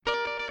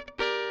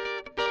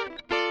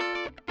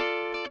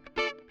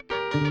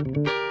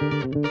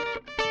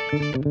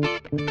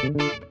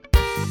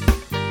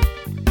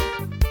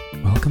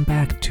Welcome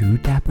back to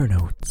Dapper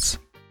Notes,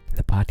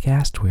 the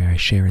podcast where I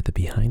share the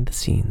behind the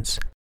scenes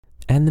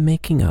and the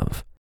making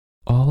of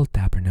all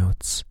Dapper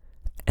Notes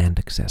and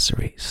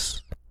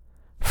accessories.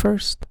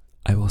 First,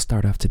 I will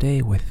start off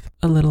today with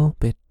a little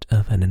bit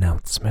of an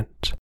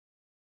announcement.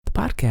 The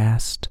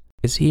podcast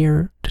is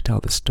here to tell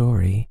the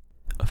story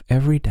of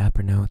every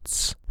Dapper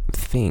Notes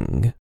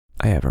thing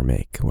I ever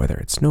make, whether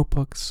it's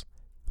notebooks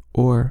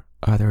or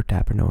other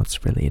Dapper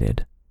Notes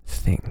related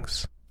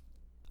things.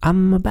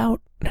 I'm about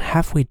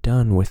halfway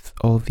done with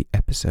all the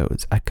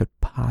episodes I could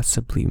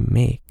possibly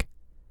make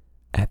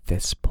at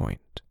this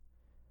point.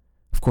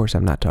 Of course,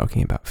 I'm not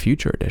talking about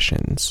future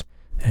editions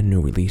and new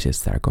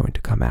releases that are going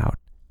to come out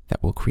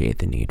that will create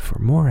the need for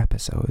more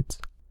episodes.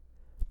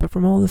 But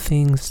from all the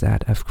things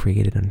that I've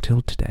created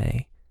until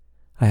today,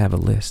 I have a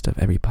list of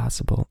every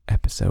possible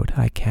episode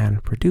I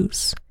can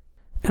produce,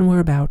 and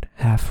we're about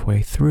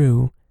halfway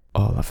through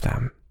all of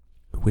them,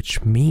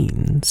 which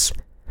means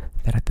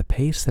that at the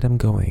pace that I'm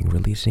going,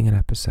 releasing an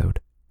episode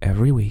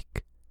every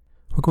week,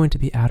 we're going to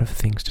be out of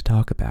things to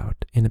talk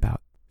about in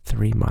about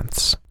 3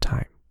 months'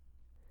 time.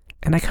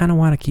 And I kind of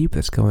want to keep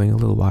this going a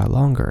little while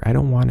longer. I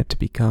don't want it to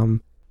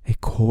become a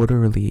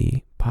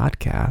quarterly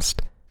podcast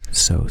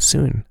so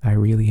soon. I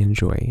really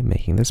enjoy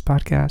making this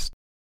podcast.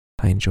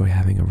 I enjoy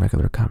having a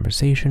regular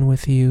conversation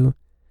with you,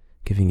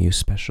 giving you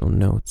special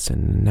notes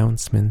and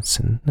announcements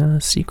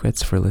and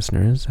secrets for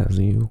listeners, as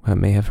you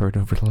may have heard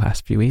over the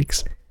last few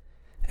weeks.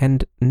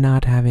 And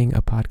not having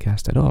a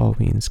podcast at all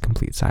means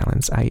complete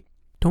silence. I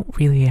don't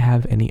really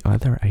have any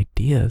other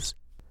ideas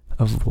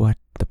of what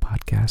the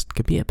podcast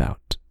could be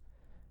about.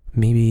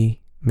 Maybe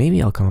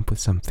I'll come up with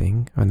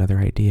something, another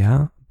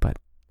idea, but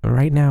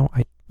right now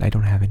I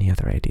don't have any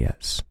other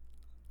ideas.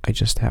 I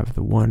just have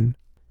the one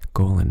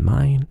goal in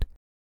mind,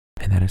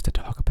 and that is to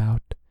talk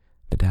about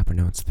the Dapper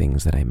Notes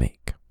things that I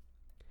make.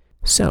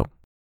 So,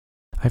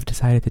 I've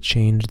decided to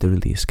change the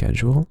release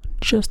schedule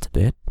just a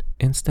bit.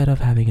 Instead of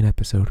having an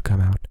episode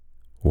come out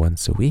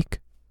once a week,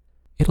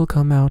 it'll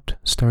come out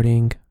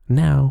starting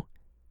now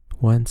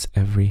once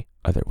every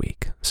other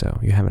week. So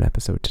you have an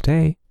episode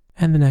today,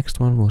 and the next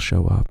one will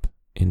show up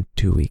in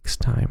 2 weeks'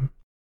 time.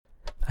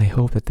 I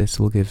hope that this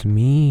will give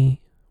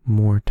me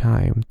more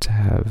time to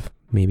have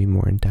maybe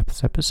more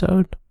in-depth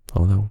episode,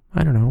 although,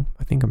 I don't know,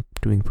 I think I'm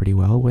doing pretty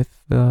well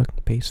with the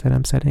pace that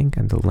I'm setting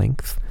and the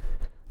length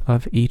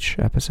of each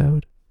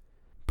episode.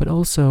 But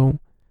also,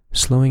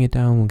 slowing it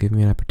down will give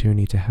me an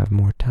opportunity to have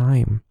more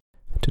time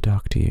to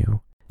talk to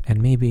you.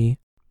 And maybe,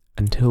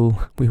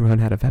 until we run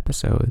out of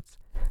episodes,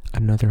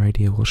 another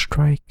idea will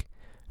strike.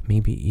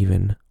 Maybe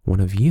even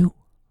one of you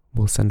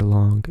will send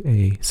along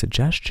a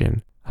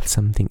suggestion of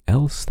something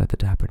else that the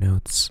Dapper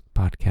Notes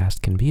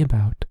podcast can be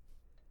about.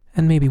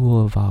 And maybe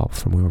we'll evolve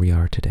from where we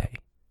are today.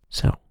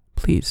 So,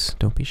 please,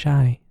 don't be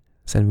shy.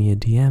 Send me a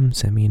DM,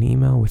 send me an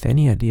email with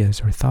any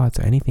ideas or thoughts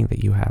or anything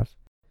that you have.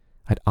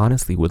 I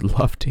honestly would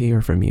love to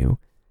hear from you.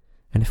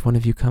 And if one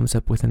of you comes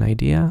up with an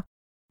idea,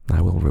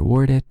 I will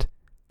reward it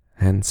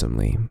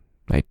handsomely.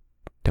 I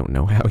don't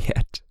know how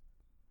yet.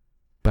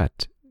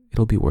 But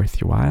it'll be worth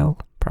your while,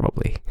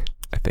 probably.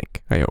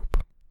 I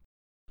hope.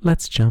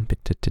 Let's jump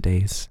into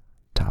today's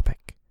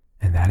topic.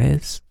 And that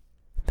is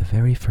the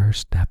very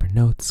first Dapper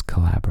Notes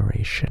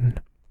collaboration.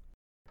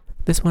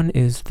 This one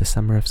is the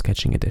Summer of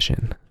Sketching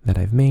edition that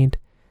I've made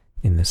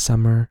in the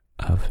summer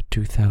of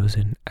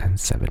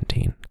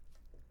 2017.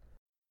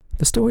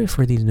 The story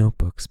for these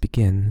notebooks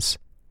begins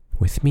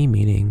with me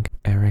meeting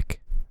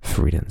Eric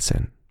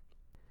Friedensen.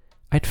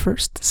 I'd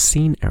first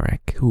seen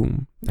Eric,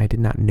 whom I did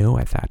not know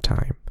at that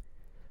time,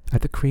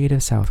 at the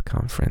Creative South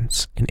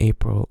Conference in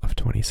April of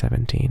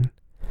 2017.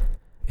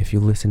 If you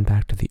listen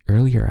back to the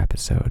earlier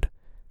episode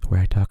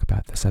where I talk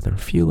about the Southern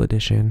Fuel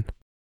edition,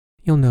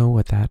 you'll know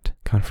what that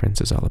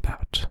conference is all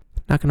about.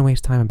 Not going to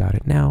waste time about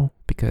it now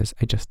because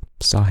I just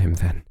saw him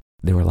then.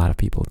 There were a lot of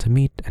people to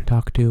meet and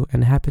talk to,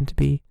 and it happened to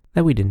be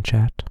that we didn't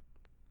chat.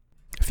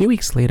 A few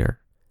weeks later,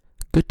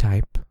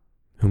 Goodtype,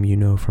 whom you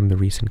know from the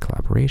recent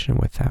collaboration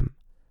with them,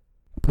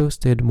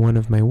 posted one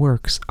of my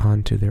works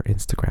onto their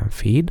Instagram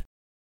feed,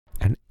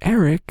 and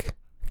Eric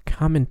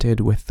commented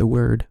with the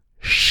word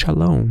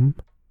shalom,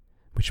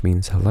 which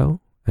means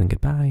hello and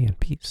goodbye and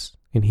peace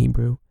in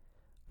Hebrew,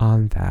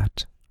 on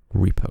that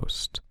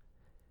repost.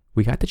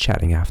 We got to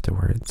chatting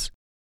afterwards,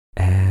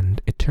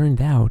 and it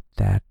turned out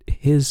that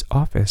his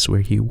office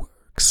where he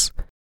works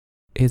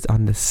is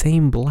on the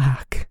same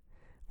block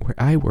where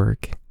I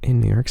work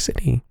in New York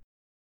City.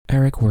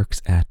 Eric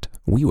works at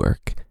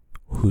WeWork,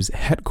 whose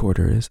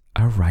headquarters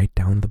are right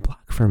down the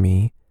block from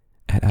me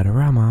at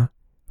Adorama,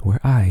 where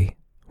I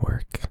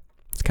work.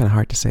 It's kind of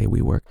hard to say we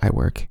work, I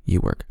work, you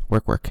work,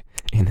 work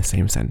in the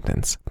same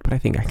sentence, but I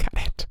think I got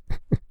it.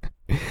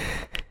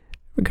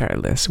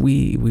 Regardless,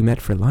 we met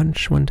for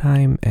lunch one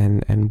time,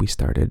 and we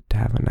started to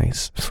have a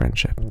nice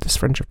friendship. This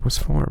friendship was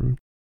formed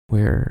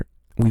where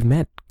we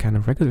met kind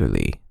of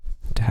regularly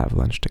to have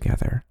lunch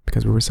together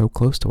because we were so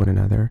close to one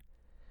another.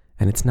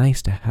 And it's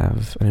nice to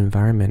have an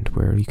environment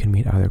where you can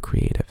meet other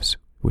creatives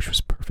which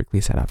was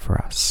perfectly set up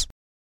for us.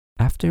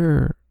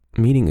 After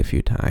meeting a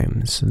few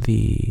times,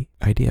 the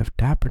idea of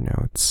Dapper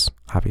Notes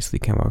obviously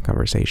came up in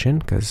conversation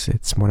because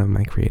it's one of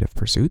my creative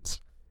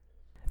pursuits.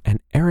 And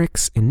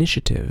Eric's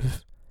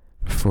initiative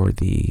for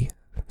the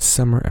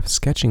Summer of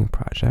Sketching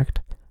project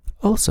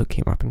also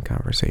came up in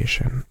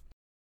conversation.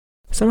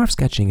 Summer of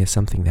Sketching is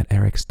something that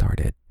Eric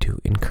started to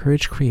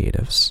encourage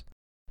creatives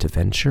to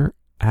venture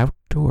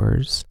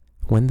outdoors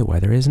when the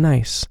weather is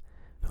nice.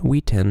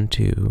 We tend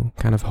to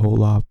kind of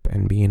hole up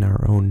and be in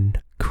our own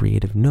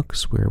creative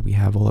nooks where we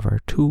have all of our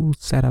tools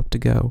set up to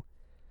go.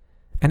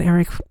 And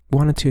Eric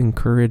wanted to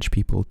encourage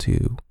people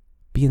to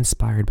be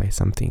inspired by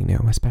something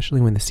new,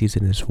 especially when the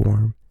season is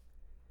warm.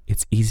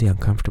 It's easy and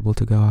comfortable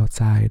to go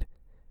outside.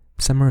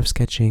 Summer of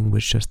Sketching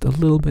was just a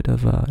little bit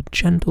of a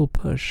gentle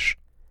push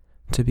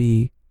to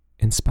be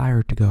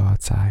inspired to go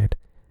outside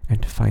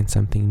and to find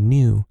something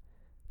new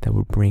that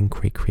would bring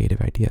great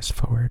creative ideas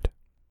forward.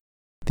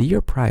 The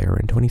year prior,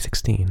 in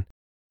 2016,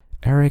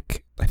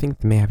 Eric, I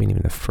think may have been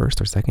even the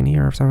first or second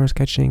year of Summer of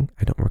Sketching,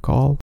 I don't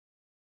recall,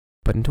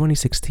 but in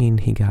 2016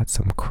 he got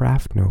some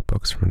craft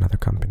notebooks from another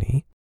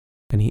company,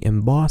 and he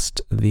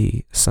embossed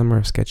the Summer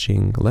of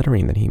Sketching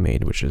lettering that he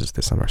made, which is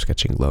the Summer of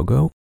Sketching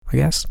logo, I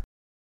guess,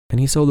 and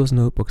he sold those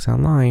notebooks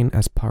online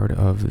as part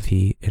of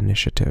the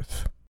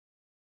initiative.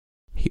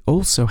 He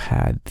also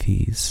had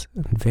these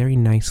very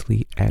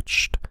nicely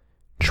etched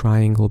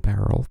triangle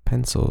barrel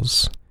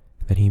pencils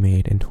that he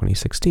made in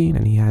 2016,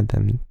 and he had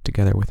them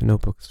together with the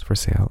notebooks for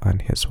sale on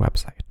his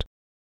website.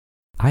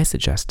 I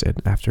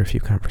suggested, after a few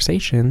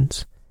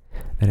conversations,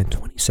 that in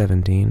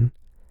 2017,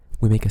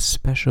 we make a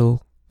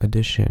special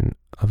edition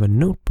of a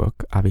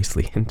notebook,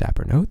 obviously in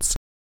Dapper Notes,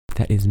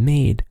 that is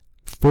made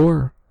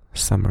for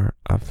Summer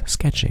of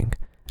Sketching.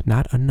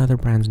 Not another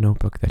brand's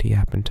notebook that he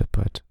happened to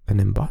put an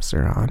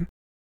embosser on,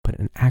 but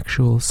an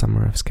actual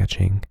Summer of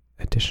Sketching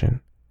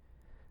edition.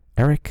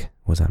 Eric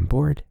was on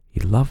board. He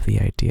loved the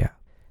idea.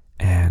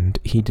 And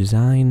he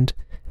designed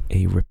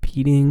a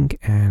repeating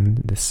and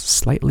this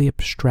slightly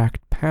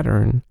abstract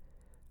pattern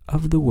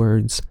of the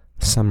words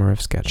Summer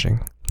of Sketching.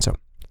 So,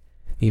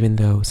 even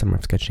though Summer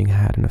of Sketching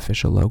had an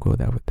official logo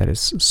that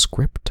is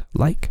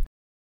script-like,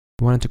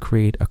 he wanted to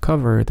create a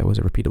cover that was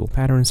a repeatable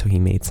pattern, so he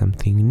made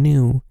something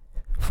new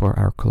for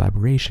our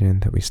collaboration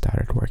that we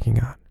started working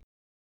on.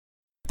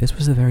 This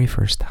was the very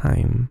first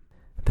time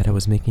that I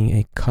was making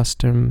a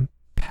custom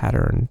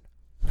pattern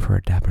for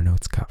a Dapper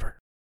Notes cover.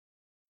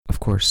 Of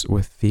course,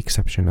 with the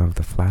exception of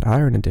the flat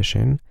iron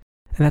edition,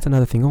 and that's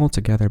another thing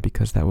altogether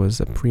because that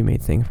was a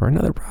pre-made thing for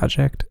another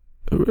project.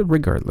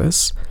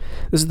 Regardless,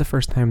 this is the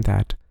first time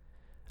that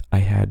I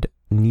had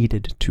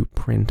needed to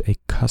print a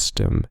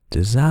custom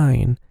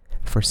design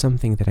for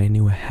something that I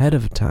knew ahead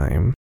of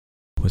time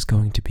was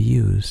going to be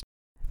used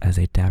as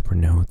a Dapper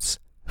Notes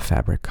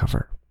fabric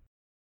cover.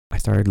 I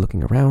started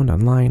looking around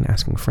online,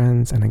 asking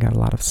friends, and I got a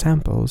lot of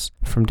samples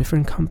from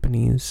different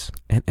companies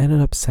and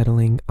ended up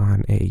settling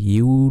on a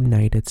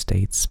United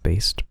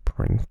States-based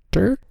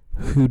printer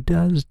who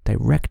does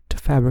direct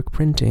fabric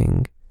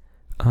printing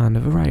on a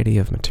variety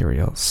of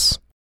materials.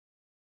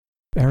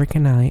 Eric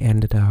and I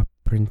ended up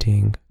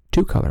printing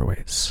 2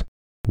 colorways,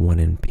 one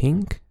in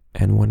pink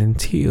and one in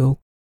teal,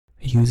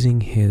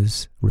 using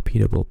his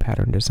repeatable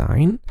pattern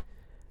design,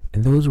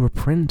 and those were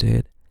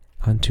printed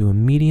onto a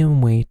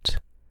medium weight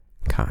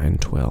cotton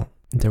twill.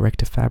 Direct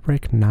to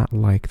fabric, not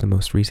like the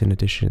most recent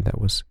edition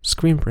that was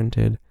screen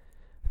printed.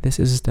 This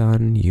is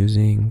done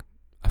using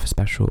a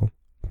special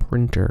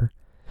printer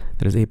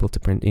that is able to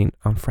print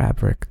on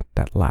fabric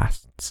that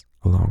lasts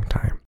a long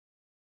time.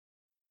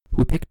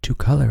 We picked 2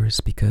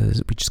 colors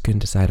because we just couldn't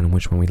decide on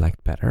which one we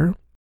liked better.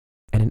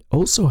 And it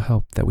also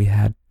helped that we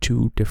had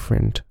 2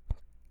 different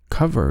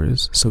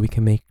covers so we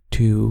can make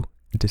 2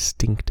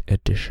 distinct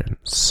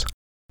editions.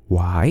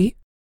 Why?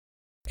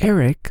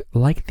 Eric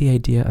liked the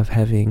idea of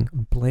having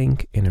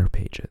blank inner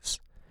pages.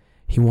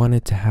 He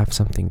wanted to have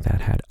something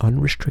that had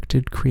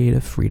unrestricted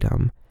creative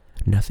freedom,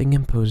 nothing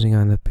imposing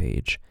on the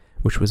page,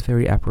 which was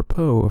very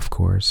apropos, of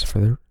course, for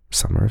the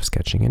Summer of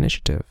Sketching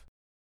initiative.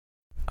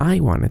 I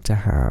wanted to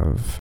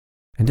have,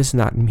 and this is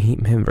not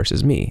him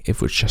versus me,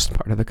 it was just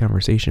part of the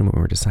conversation when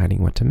we were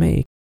deciding what to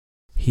make.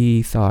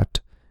 He thought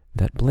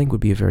that blank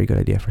would be a very good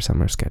idea for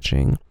Summer of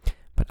Sketching,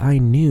 but I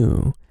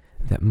knew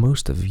that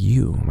most of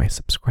you, my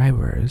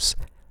subscribers,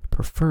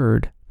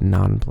 preferred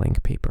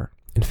non-blank paper.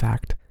 In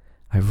fact,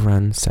 I've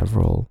run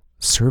several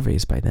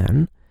surveys by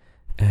then,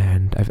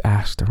 and I've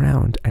asked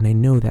around, and I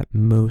know that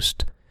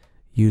most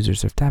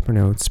users of Dapper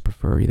Notes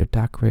prefer either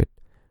Docrit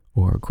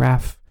or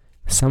Graph.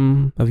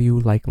 Some of you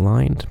like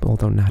lined,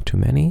 although not too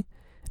many,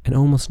 and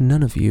almost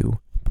none of you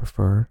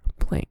prefer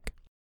blank.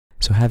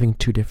 So having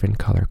 2 different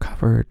color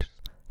covers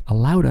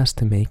allowed us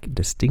to make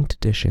distinct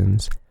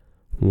editions,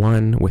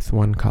 one with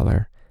one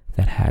color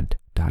that had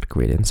dot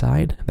grid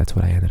inside, that's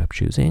what I ended up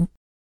choosing,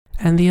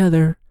 and the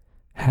other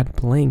had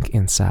blank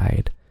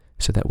inside,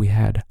 so that we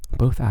had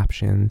both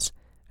options,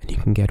 and you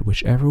can get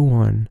whichever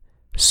one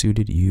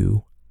suited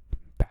you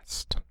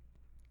best.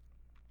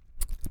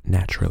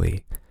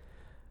 Naturally,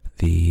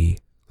 the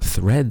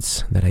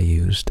threads that I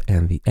used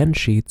and the end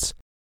sheets,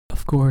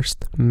 of course,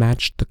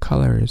 matched the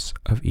colors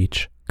of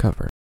each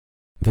cover.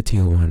 The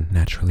teal one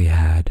naturally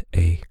had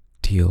a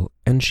teal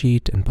end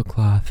sheet and book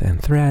cloth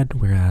and thread,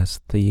 whereas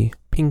the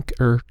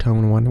pinker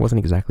tone one wasn't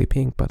exactly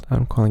pink, but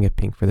I'm calling it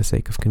pink for the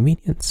sake of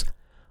convenience,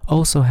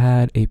 also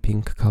had a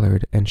pink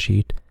colored end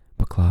sheet,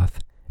 book cloth,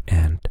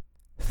 and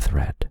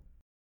thread.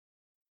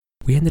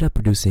 We ended up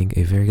producing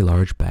a very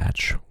large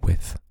batch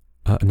with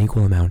an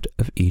equal amount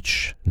of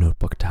each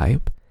notebook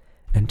type,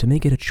 and to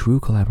make it a true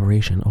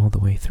collaboration all the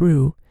way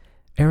through,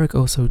 Eric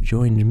also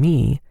joined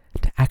me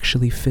to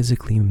actually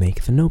physically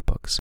make the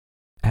notebooks,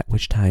 at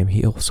which time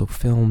he also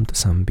filmed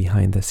some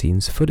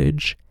behind-the-scenes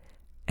footage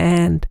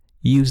and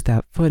used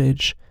that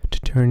footage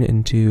to turn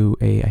into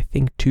a, I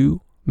think,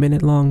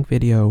 2-minute-long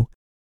video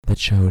that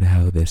showed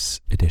how this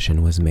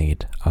edition was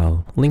made.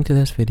 I'll link to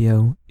this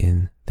video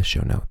in the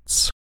show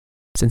notes.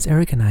 Since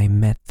Eric and I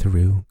met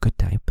through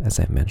GoodType, as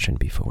I've mentioned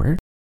before,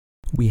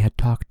 we had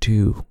talked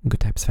to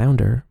GoodType's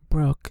founder,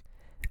 Brooke,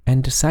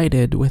 and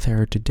decided with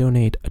her to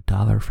donate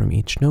 $1 from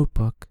each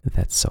notebook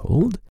that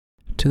sold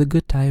to the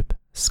GoodType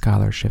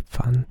Scholarship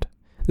Fund.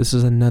 This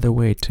is another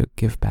way to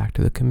give back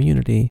to the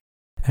community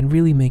and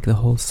really make the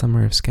whole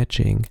summer of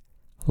sketching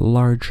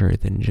larger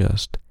than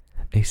just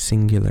a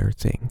singular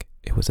thing.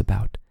 It was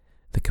about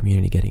the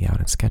community getting out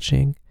and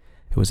sketching.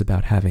 It was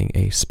about having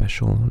a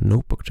special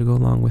notebook to go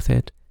along with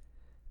it.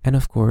 And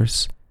of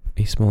course,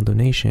 a small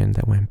donation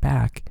that went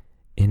back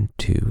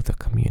into the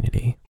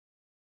community.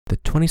 The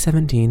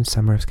 2017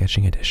 Summer of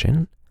Sketching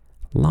edition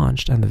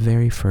launched on the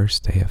very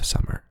first day of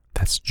summer.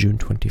 That's June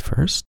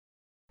 21st.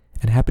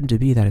 And it happened to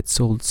be that it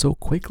sold so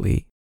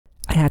quickly,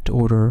 I had to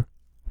order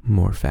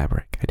more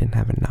fabric. I didn't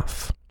have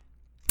enough.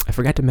 I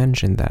forgot to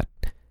mention that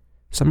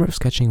Summer of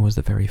Sketching was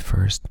the very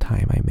first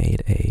time I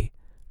made a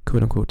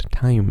quote-unquote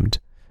timed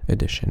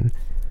edition.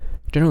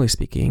 Generally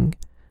speaking,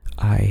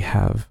 I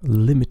have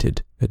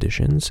limited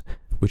editions,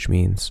 which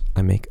means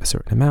I make a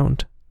certain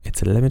amount,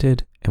 it's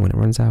limited, and when it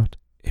runs out,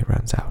 it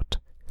runs out.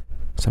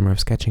 Summer of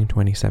Sketching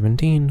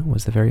 2017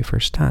 was the very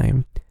first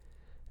time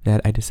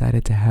that I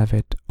decided to have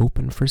it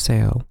open for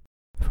sale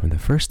from the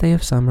first day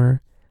of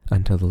summer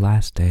until the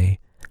last day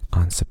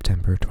on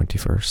September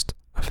 21st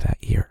of that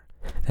year.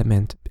 That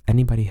meant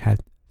anybody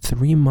had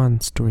 3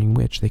 months during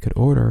which they could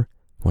order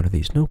one of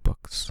these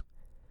notebooks.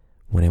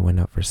 When it went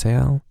up for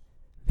sale,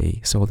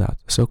 they sold out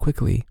so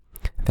quickly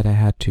that I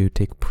had to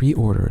take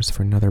pre-orders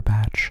for another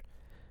batch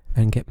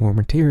and get more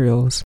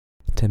materials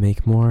to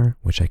make more,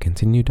 which I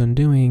continued on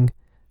doing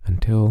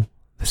until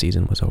the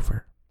season was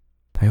over.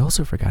 I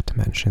also forgot to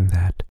mention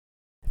that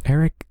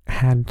Eric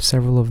had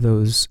several of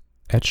those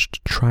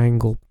etched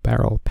triangle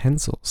barrel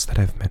pencils that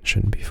I've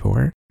mentioned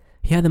before.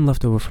 He had them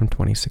left over from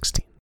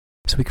 2016.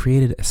 So we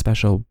created a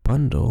special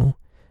bundle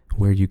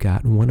where you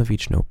got one of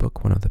each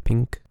notebook, one of the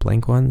pink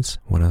blank ones,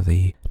 one of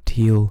the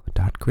teal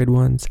dot grid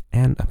ones,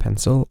 and a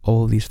pencil.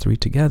 All of these 3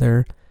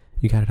 together,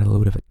 you got it at a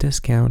little bit of a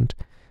discount.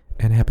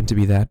 And it happened to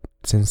be that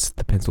since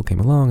the pencil came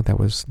along, that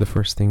was the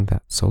first thing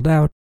that sold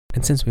out.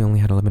 And since we only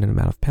had a limited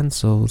amount of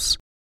pencils,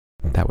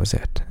 that was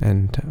it.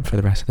 And for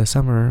the rest of the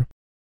summer,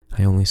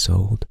 I only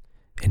sold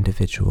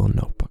individual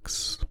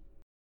notebooks.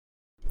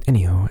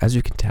 Anyhow, as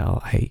you can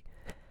tell, I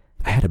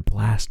had a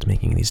blast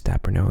making these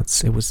Dapper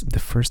Notes. It was the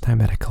first time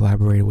that I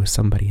collaborated with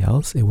somebody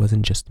else. It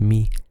wasn't just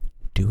me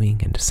doing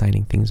and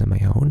deciding things on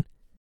my own.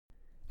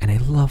 And I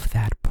love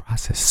that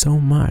process so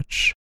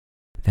much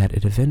that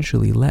it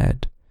eventually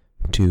led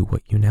to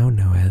what you now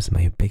know as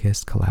my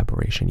biggest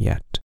collaboration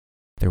yet.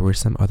 There were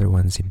some other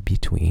ones in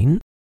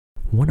between,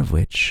 one of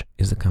which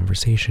is a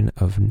conversation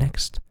of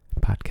next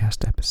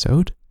podcast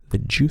episode, the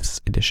Juice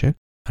edition,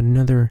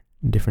 another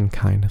different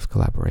kind of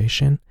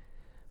collaboration,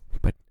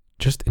 but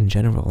just in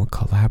general,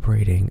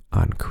 collaborating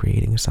on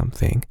creating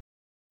something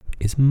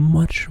is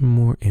much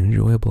more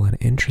enjoyable and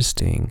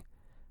interesting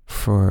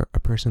for a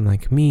person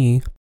like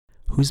me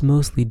who's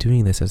mostly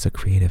doing this as a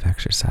creative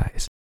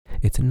exercise.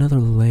 It's another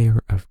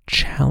layer of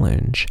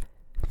challenge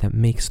that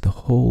makes the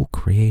whole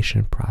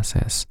creation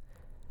process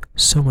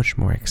so much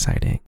more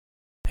exciting.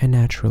 And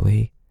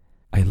naturally,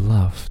 I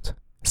loved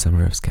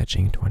Summer of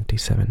Sketching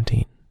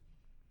 2017.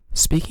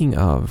 Speaking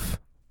of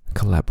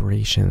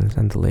collaborations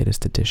and the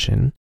latest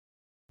edition,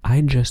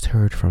 I just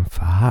heard from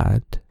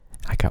Fahad.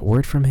 I got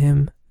word from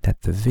him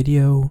that the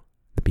video,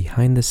 the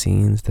behind the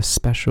scenes, the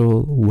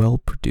special,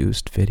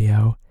 well-produced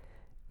video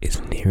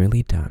is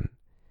nearly done.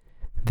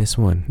 This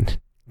one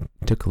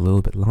took a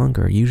little bit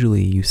longer.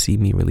 Usually you see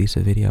me release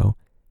a video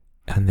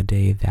on the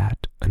day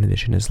that an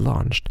edition is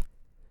launched.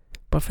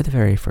 But for the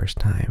very first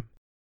time,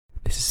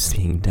 this is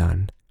being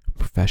done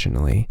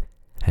professionally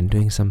and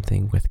doing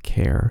something with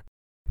care.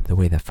 The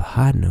way that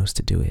Fahad knows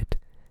to do it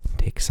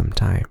takes some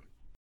time.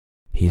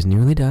 He's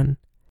nearly done.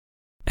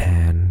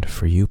 And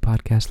for you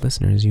podcast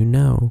listeners, you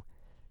know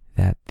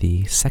that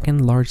the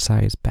second large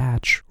size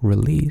batch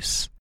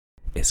release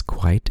is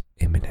quite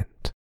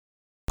imminent.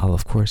 I'll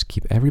of course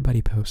keep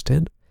everybody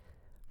posted.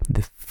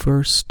 The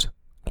first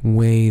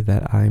way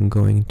that I'm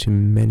going to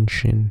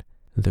mention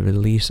the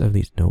release of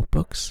these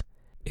notebooks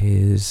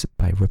is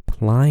by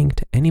replying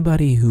to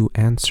anybody who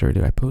answered.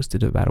 I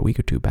posted about a week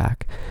or two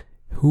back.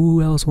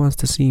 Who else wants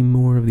to see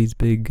more of these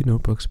big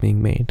notebooks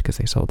being made because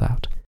they sold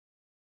out?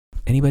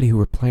 Anybody who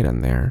replied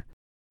on there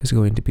is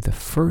going to be the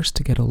first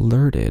to get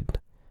alerted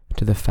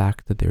to the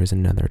fact that there is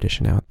another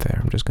edition out there.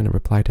 I'm just going to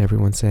reply to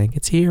everyone saying,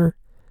 it's here,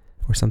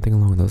 or something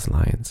along those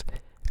lines.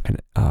 And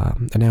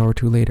an hour or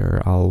two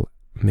later, I'll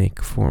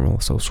make formal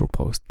social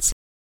posts.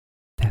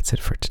 That's it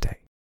for today.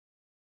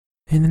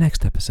 In the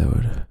next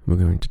episode, we're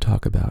going to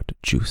talk about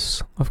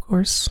Juice, of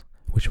course,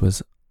 which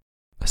was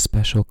a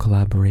special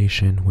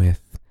collaboration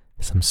with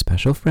some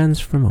special friends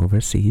from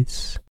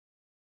overseas.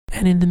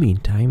 And in the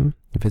meantime,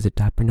 visit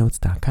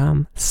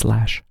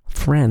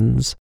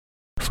dappernotes.com/friends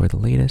for the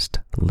latest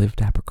Live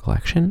Dapper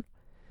collection.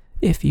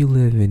 If you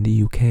live in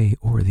the UK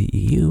or the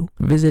EU,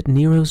 visit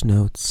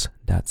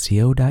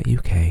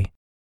nerosnotes.co.uk,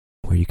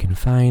 where you can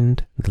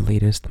find the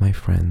latest My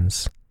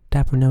Friends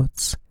Dapper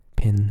Notes,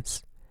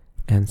 pins,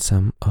 and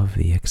some of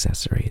the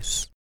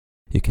accessories.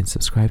 You can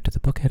subscribe to the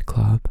Bookhead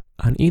Club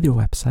on either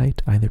website,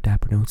 either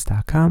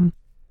dappernotes.com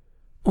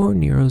or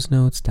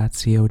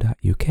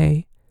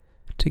nerosnotes.co.uk,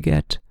 to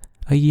get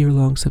a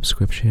year-long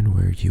subscription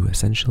where you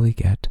essentially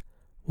get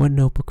one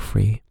notebook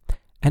free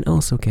and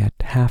also get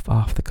half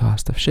off the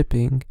cost of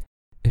shipping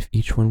if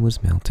each one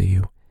was mailed to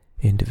you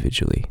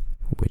individually,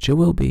 which it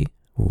will be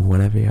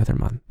one every other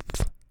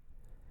month.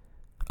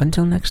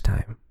 Until next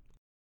time,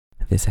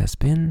 this has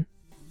been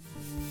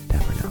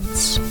Dapper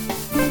Notes.